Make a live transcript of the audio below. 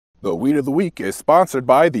The Weed of the Week is sponsored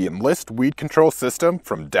by the Enlist Weed Control System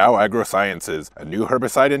from Dow AgroSciences, a new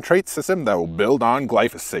herbicide and trait system that will build on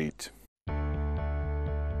glyphosate.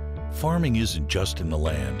 Farming isn't just in the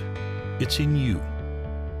land, it's in you.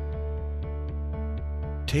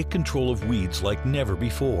 Take control of weeds like never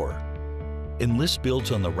before. Enlist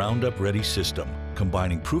builds on the Roundup Ready system,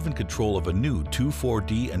 combining proven control of a new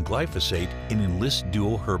 2,4-D and glyphosate in Enlist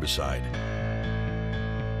Duo herbicide.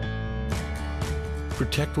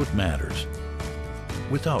 Protect what matters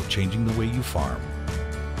without changing the way you farm.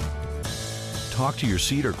 Talk to your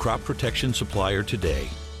seed or crop protection supplier today.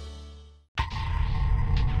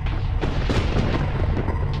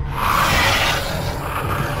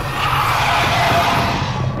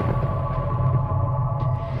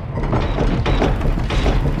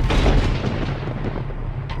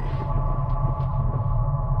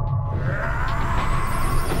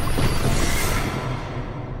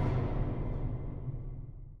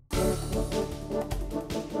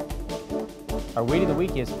 Our weed of the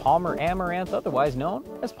week is Palmer amaranth, otherwise known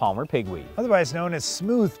as Palmer pigweed. Otherwise known as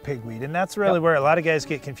smooth pigweed, and that's really where a lot of guys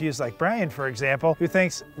get confused, like Brian, for example, who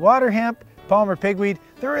thinks water hemp, Palmer pigweed,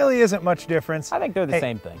 there really isn't much difference. I think they're the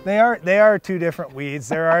same thing. They are two different weeds.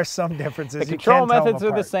 There are some differences. The control methods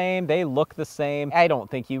are the same. They look the same. I don't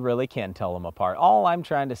think you really can tell them apart. All I'm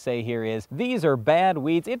trying to say here is these are bad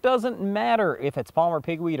weeds. It doesn't matter if it's Palmer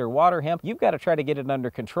pigweed or water hemp. You've got to try to get it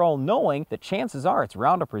under control, knowing that chances are it's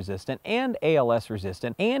Roundup resistant and ALS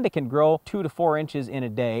resistant, and it can grow 2 to 4 inches in a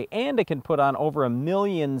day, and it can put on over 1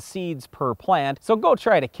 million seeds per plant. So go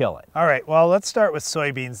try to kill it. All right, well, let's start with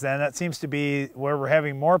soybeans then. That seems to be where we're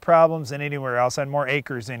having more problems than anywhere else, on more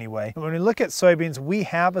acres anyway. When we look at soybeans, we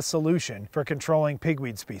have a solution for controlling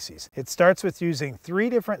pigweed species. It starts with using 3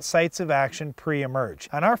 different sites of action pre-emerge.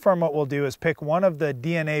 On our farm, what we'll do is pick one of the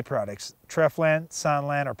DNA products, Treflan,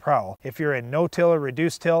 Sonlan, or Prowl. If you're in no-till or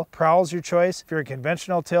reduced-till, Prowl's your choice. If you're in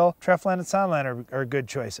conventional till, Treflan and Sonlan are good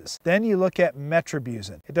choices. Then you look at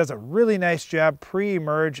metribuzin. It does a really nice job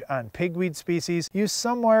pre-emerge on pigweed species. Use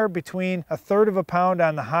somewhere between 1/3 of a pound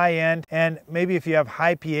on the high end, and maybe if you have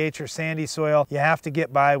high pH or sandy soil, you have to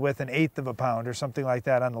get by with 1/8 of a pound or something like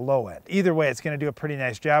that on the low end. Either way, it's going to do a pretty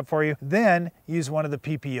nice job for you. Then use one of the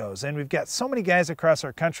PPOs. And we've got so many guys across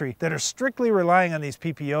our country that are strictly relying on these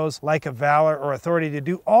PPOs, like a Valor or Authority, to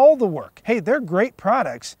do all the work. Hey, they're great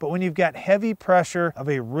products, but when you've got heavy pressure of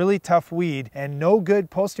a really tough weed and no good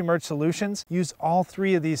post-emerge solutions, use all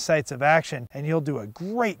 3 of these sites of action and you'll do a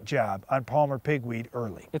great job on Palmer pigweed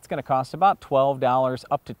early. It's going to cost about $12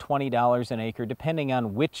 up to $20 an acre, depending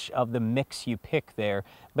on which of the mix you pick there.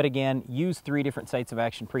 But again, use 3 different sites of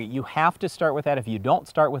action pre. You have to start with that. If you don't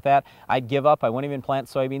start with that, I'd give up. I wouldn't even plant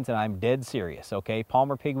soybeans, and I'm dead serious, okay?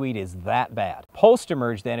 Palmer pigweed is that bad.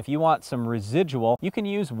 Post-emerge then, if you want some residual, you can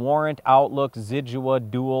use Warrant, Outlook, Zidua,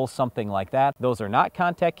 Dual, something like that. Those are not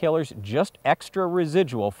contact killers, just extra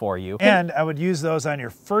residual for you. And I would use those on your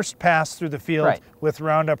first pass through the field with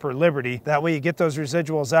Roundup or Liberty. That way you get those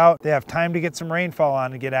residuals out. They have time to get some rainfall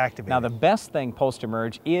on and get activated. Now the best thing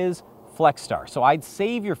post-emerge is FlexStar. So I'd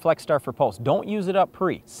save your FlexStar for post. Don't use it up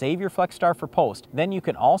pre. Save your FlexStar for post. Then you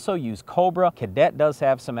can also use Cobra. Cadet does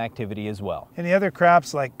have some activity as well. In the other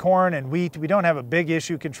crops like corn and wheat, we don't have a big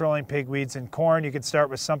issue controlling pigweeds. In corn, you could start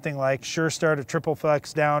with something like Sure Start, a triple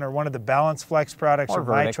flex down, or one of the Balance Flex products, or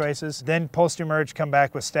my choices. Then post-emerge, come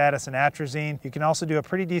back with Status and Atrazine. You can also do a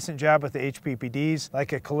pretty decent job with the HPPDs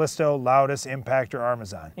like a Callisto, Loudus, Impact, or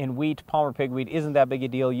Armazon. In wheat, Palmer pigweed isn't that big a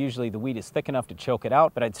deal. Usually the wheat is thick enough to choke it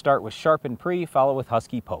out, but I'd start with Sharpen pre, follow with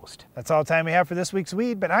Husky post. That's all the time we have for this week's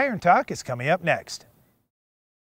weed, but Iron Talk is coming up next.